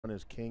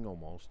is king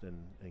almost, and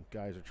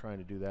guys are trying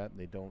to do that, and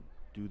they don't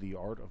do the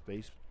art of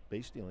base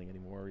stealing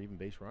anymore, or even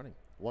base running.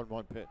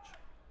 1-1 pitch.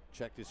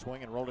 Checked his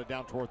swing and rolled it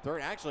down toward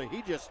third. Actually,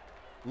 he just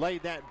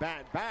laid that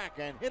bat back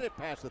and hit it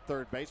past the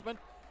third baseman.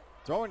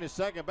 Throwing to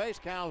second base,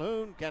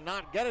 Calhoun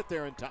cannot get it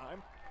there in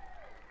time.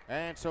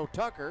 And so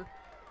Tucker,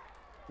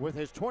 with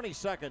his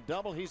 22nd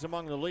double, he's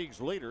among the league's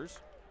leaders,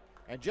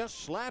 and just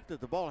slapped at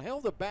the ball,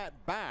 held the bat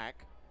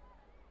back,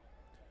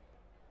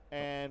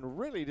 and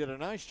really did a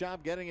nice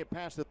job getting it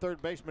past the third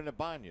baseman,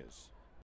 Ibanez.